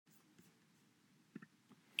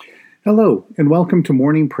Hello, and welcome to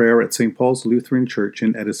morning prayer at St. Paul's Lutheran Church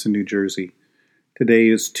in Edison, New Jersey. Today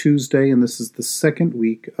is Tuesday, and this is the second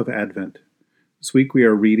week of Advent. This week we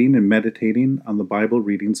are reading and meditating on the Bible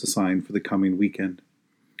readings assigned for the coming weekend.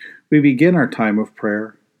 We begin our time of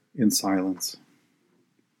prayer in silence.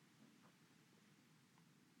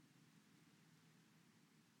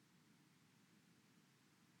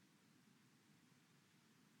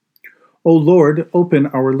 O Lord, open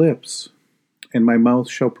our lips, and my mouth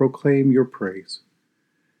shall proclaim your praise.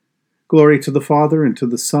 Glory to the Father, and to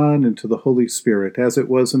the Son, and to the Holy Spirit, as it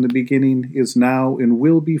was in the beginning, is now, and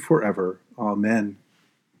will be forever. Amen.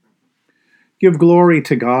 Give glory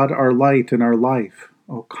to God, our light and our life.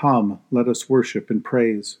 O come, let us worship and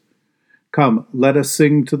praise. Come, let us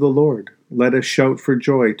sing to the Lord. Let us shout for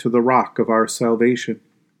joy to the rock of our salvation.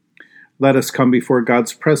 Let us come before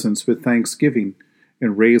God's presence with thanksgiving,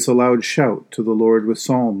 and raise a loud shout to the Lord with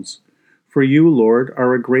psalms. For you, Lord,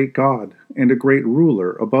 are a great God, and a great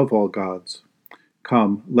ruler above all gods.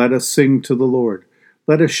 Come, let us sing to the Lord.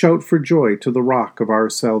 Let us shout for joy to the rock of our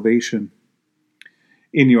salvation.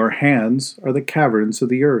 In your hands are the caverns of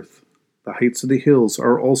the earth. The heights of the hills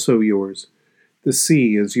are also yours. The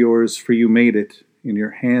sea is yours, for you made it, and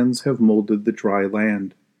your hands have molded the dry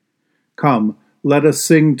land. Come, let us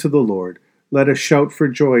sing to the Lord. Let us shout for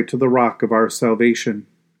joy to the rock of our salvation.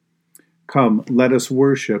 Come, let us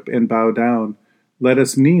worship and bow down. Let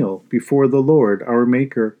us kneel before the Lord our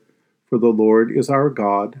Maker. For the Lord is our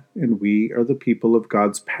God, and we are the people of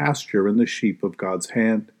God's pasture and the sheep of God's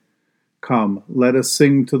hand. Come, let us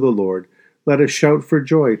sing to the Lord. Let us shout for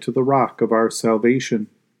joy to the rock of our salvation.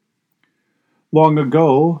 Long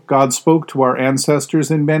ago, God spoke to our ancestors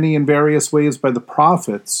in many and various ways by the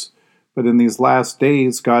prophets, but in these last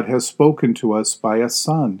days God has spoken to us by a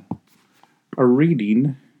Son. A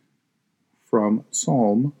reading from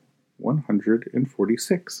Psalm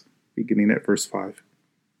 146, beginning at verse 5.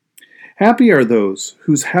 Happy are those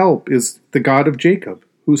whose help is the God of Jacob,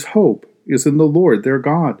 whose hope is in the Lord their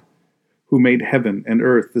God, who made heaven and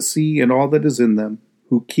earth, the sea and all that is in them,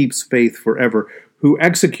 who keeps faith forever, who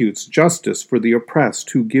executes justice for the oppressed,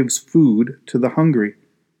 who gives food to the hungry.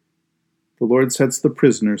 The Lord sets the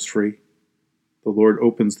prisoners free. The Lord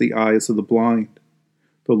opens the eyes of the blind.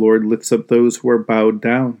 The Lord lifts up those who are bowed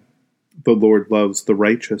down. The Lord loves the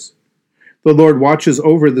righteous. The Lord watches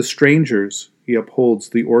over the strangers. He upholds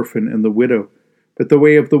the orphan and the widow, but the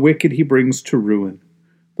way of the wicked he brings to ruin.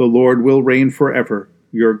 The Lord will reign forever,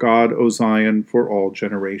 your God, O Zion, for all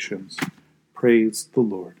generations. Praise the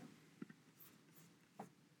Lord.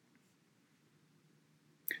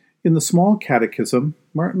 In the Small Catechism,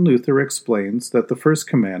 Martin Luther explains that the first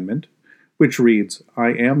commandment, which reads, I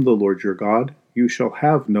am the Lord your God, you shall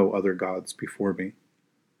have no other gods before me.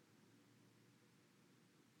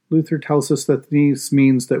 Luther tells us that this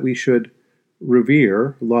means that we should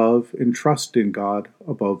revere, love, and trust in God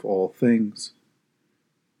above all things.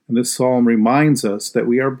 And this psalm reminds us that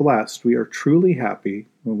we are blessed, we are truly happy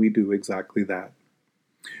when we do exactly that.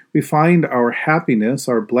 We find our happiness,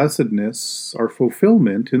 our blessedness, our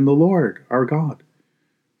fulfillment in the Lord, our God,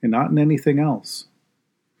 and not in anything else.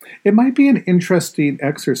 It might be an interesting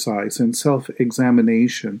exercise in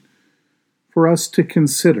self-examination for us to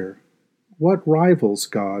consider what rivals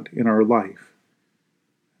God in our life.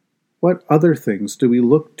 What other things do we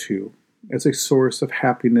look to as a source of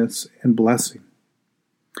happiness and blessing?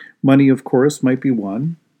 Money, of course, might be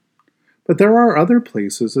one, but there are other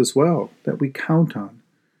places as well that we count on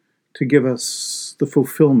to give us the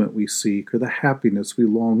fulfillment we seek or the happiness we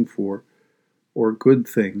long for or good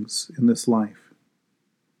things in this life.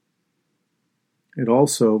 It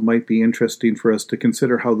also might be interesting for us to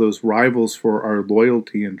consider how those rivals for our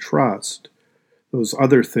loyalty and trust, those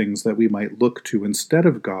other things that we might look to instead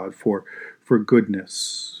of God for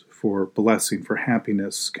goodness, for blessing, for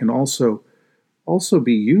happiness, can also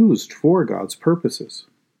be used for God's purposes.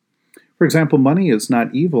 For example, money is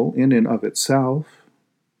not evil in and of itself,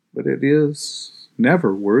 but it is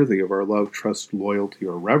never worthy of our love, trust, loyalty,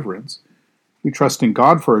 or reverence. We trust in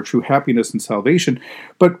God for our true happiness and salvation,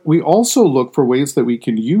 but we also look for ways that we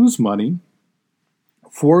can use money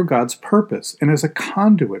for God's purpose and as a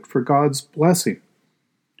conduit for God's blessing.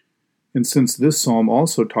 And since this psalm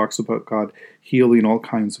also talks about God healing all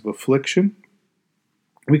kinds of affliction,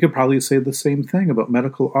 we could probably say the same thing about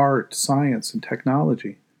medical art, science, and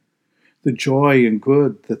technology. The joy and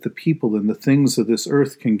good that the people and the things of this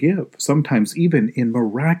earth can give, sometimes even in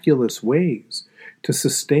miraculous ways, to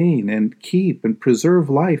sustain and keep and preserve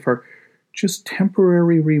life, are just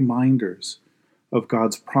temporary reminders of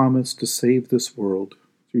God's promise to save this world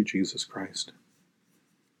through Jesus Christ.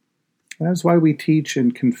 That is why we teach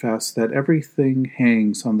and confess that everything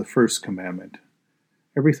hangs on the first commandment.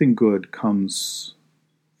 Everything good comes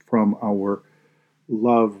from our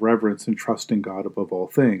love, reverence, and trust in God above all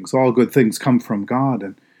things. All good things come from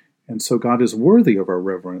God, and so God is worthy of our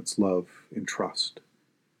reverence, love, and trust.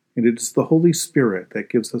 And it is the Holy Spirit that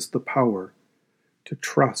gives us the power to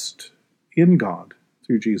trust in God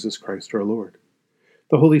through Jesus Christ our Lord.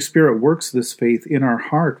 The Holy Spirit works this faith in our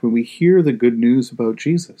heart when we hear the good news about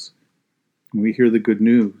Jesus. When we hear the good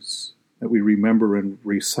news that we remember and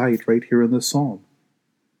recite right here in the psalm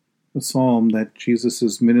that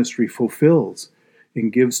Jesus' ministry fulfills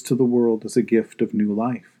and gives to the world as a gift of new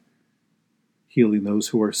life, healing those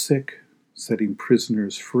who are sick, setting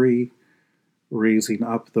prisoners free, raising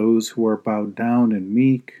up those who are bowed down and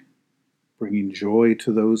meek, bringing joy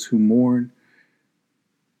to those who mourn.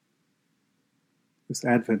 This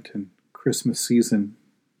Advent and Christmas season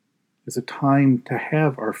is a time to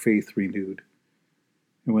have our faith renewed.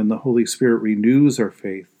 And when the Holy Spirit renews our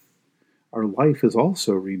faith, our life is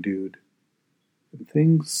also renewed, and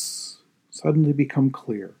things suddenly become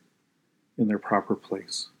clear in their proper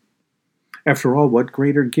place. After all, what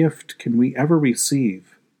greater gift can we ever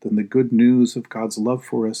receive than the good news of God's love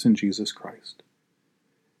for us in Jesus Christ?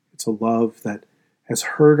 It's a love that has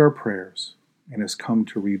heard our prayers and has come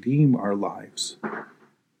to redeem our lives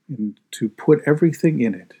and to put everything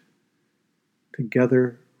in it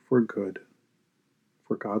together for good,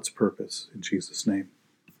 for God's purpose. In Jesus' name,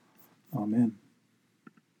 amen.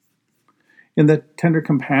 In the tender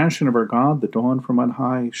compassion of our God, the dawn from on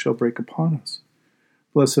high shall break upon us.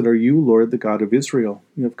 Blessed are you, Lord, the God of Israel.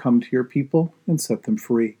 You have come to your people and set them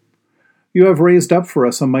free. You have raised up for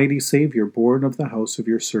us a mighty Savior, born of the house of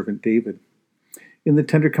your servant David. In the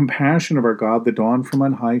tender compassion of our God, the dawn from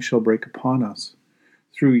on high shall break upon us.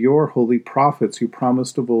 Through your holy prophets, you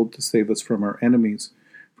promised of old to save us from our enemies,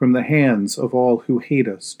 from the hands of all who hate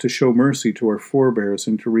us, to show mercy to our forebears,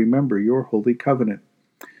 and to remember your holy covenant.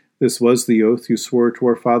 This was the oath you swore to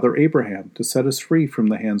our father Abraham, to set us free from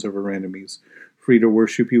the hands of our enemies, free to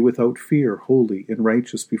worship you without fear, holy and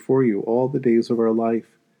righteous before you all the days of our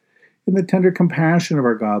life. In the tender compassion of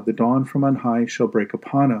our God, the dawn from on high shall break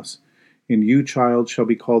upon us. And you, child, shall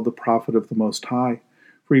be called the prophet of the Most High,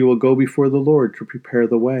 for you will go before the Lord to prepare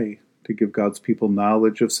the way, to give God's people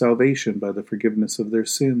knowledge of salvation by the forgiveness of their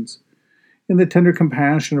sins. In the tender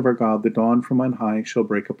compassion of our God, the dawn from on high shall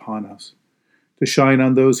break upon us, to shine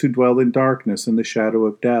on those who dwell in darkness and the shadow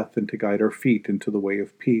of death, and to guide our feet into the way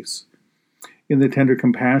of peace. In the tender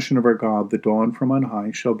compassion of our God, the dawn from on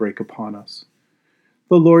high shall break upon us.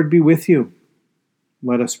 The Lord be with you.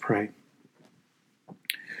 Let us pray.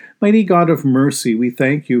 Mighty God of mercy, we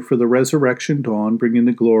thank you for the resurrection dawn, bringing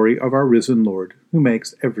the glory of our risen Lord, who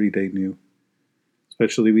makes every day new.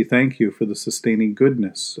 Especially we thank you for the sustaining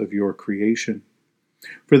goodness of your creation,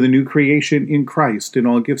 for the new creation in Christ in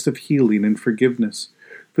all gifts of healing and forgiveness,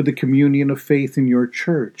 for the communion of faith in your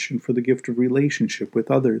church, and for the gift of relationship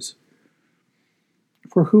with others.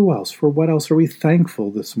 For who else, for what else are we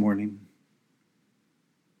thankful this morning?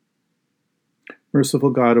 Merciful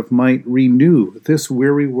God of might, renew this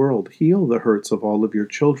weary world, heal the hurts of all of your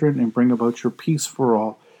children, and bring about your peace for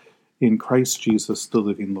all in Christ Jesus, the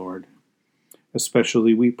living Lord.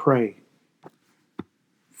 Especially we pray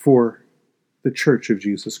for the Church of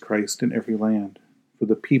Jesus Christ in every land, for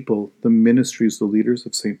the people, the ministries, the leaders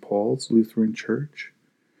of St. Paul's Lutheran Church,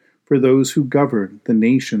 for those who govern the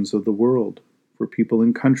nations of the world, for people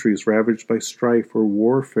in countries ravaged by strife or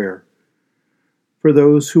warfare, for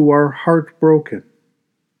those who are heartbroken,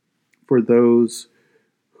 for those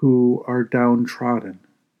who are downtrodden,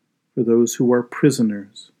 for those who are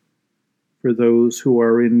prisoners, for those who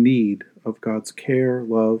are in need of God's care,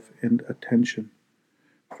 love, and attention,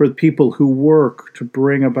 for the people who work to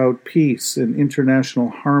bring about peace and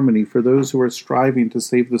international harmony, for those who are striving to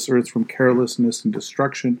save this earth from carelessness and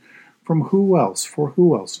destruction. From who else, for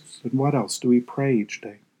who else, and what else do we pray each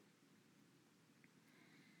day?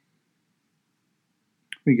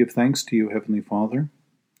 We give thanks to you, Heavenly Father,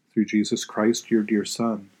 through Jesus Christ, your dear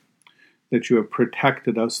Son, that you have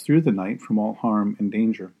protected us through the night from all harm and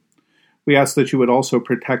danger. We ask that you would also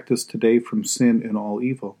protect us today from sin and all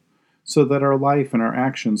evil, so that our life and our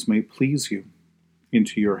actions may please you.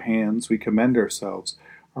 Into your hands we commend ourselves,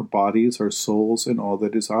 our bodies, our souls, and all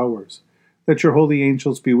that is ours. That your holy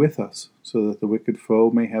angels be with us, so that the wicked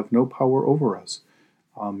foe may have no power over us.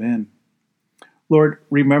 Amen. Lord,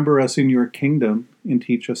 remember us in your kingdom and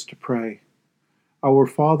teach us to pray. Our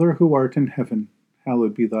Father who art in heaven,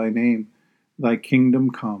 hallowed be thy name. Thy kingdom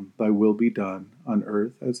come, thy will be done, on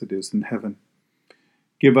earth as it is in heaven.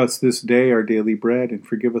 Give us this day our daily bread, and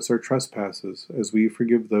forgive us our trespasses, as we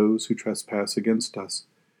forgive those who trespass against us.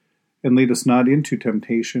 And lead us not into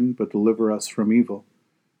temptation, but deliver us from evil.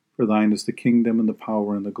 For thine is the kingdom, and the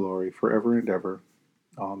power, and the glory, forever and ever.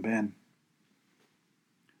 Amen.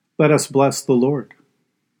 Let us bless the Lord.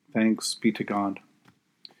 Thanks be to God.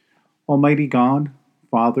 Almighty God,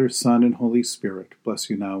 Father, Son, and Holy Spirit, bless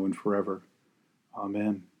you now and forever.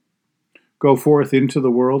 Amen. Go forth into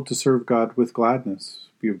the world to serve God with gladness.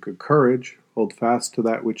 Be of good courage. Hold fast to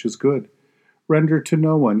that which is good. Render to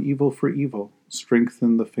no one evil for evil.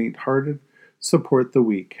 Strengthen the faint-hearted. Support the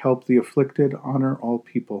weak. Help the afflicted. Honor all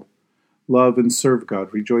people. Love and serve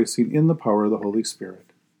God, rejoicing in the power of the Holy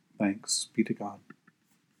Spirit. Thanks be to God.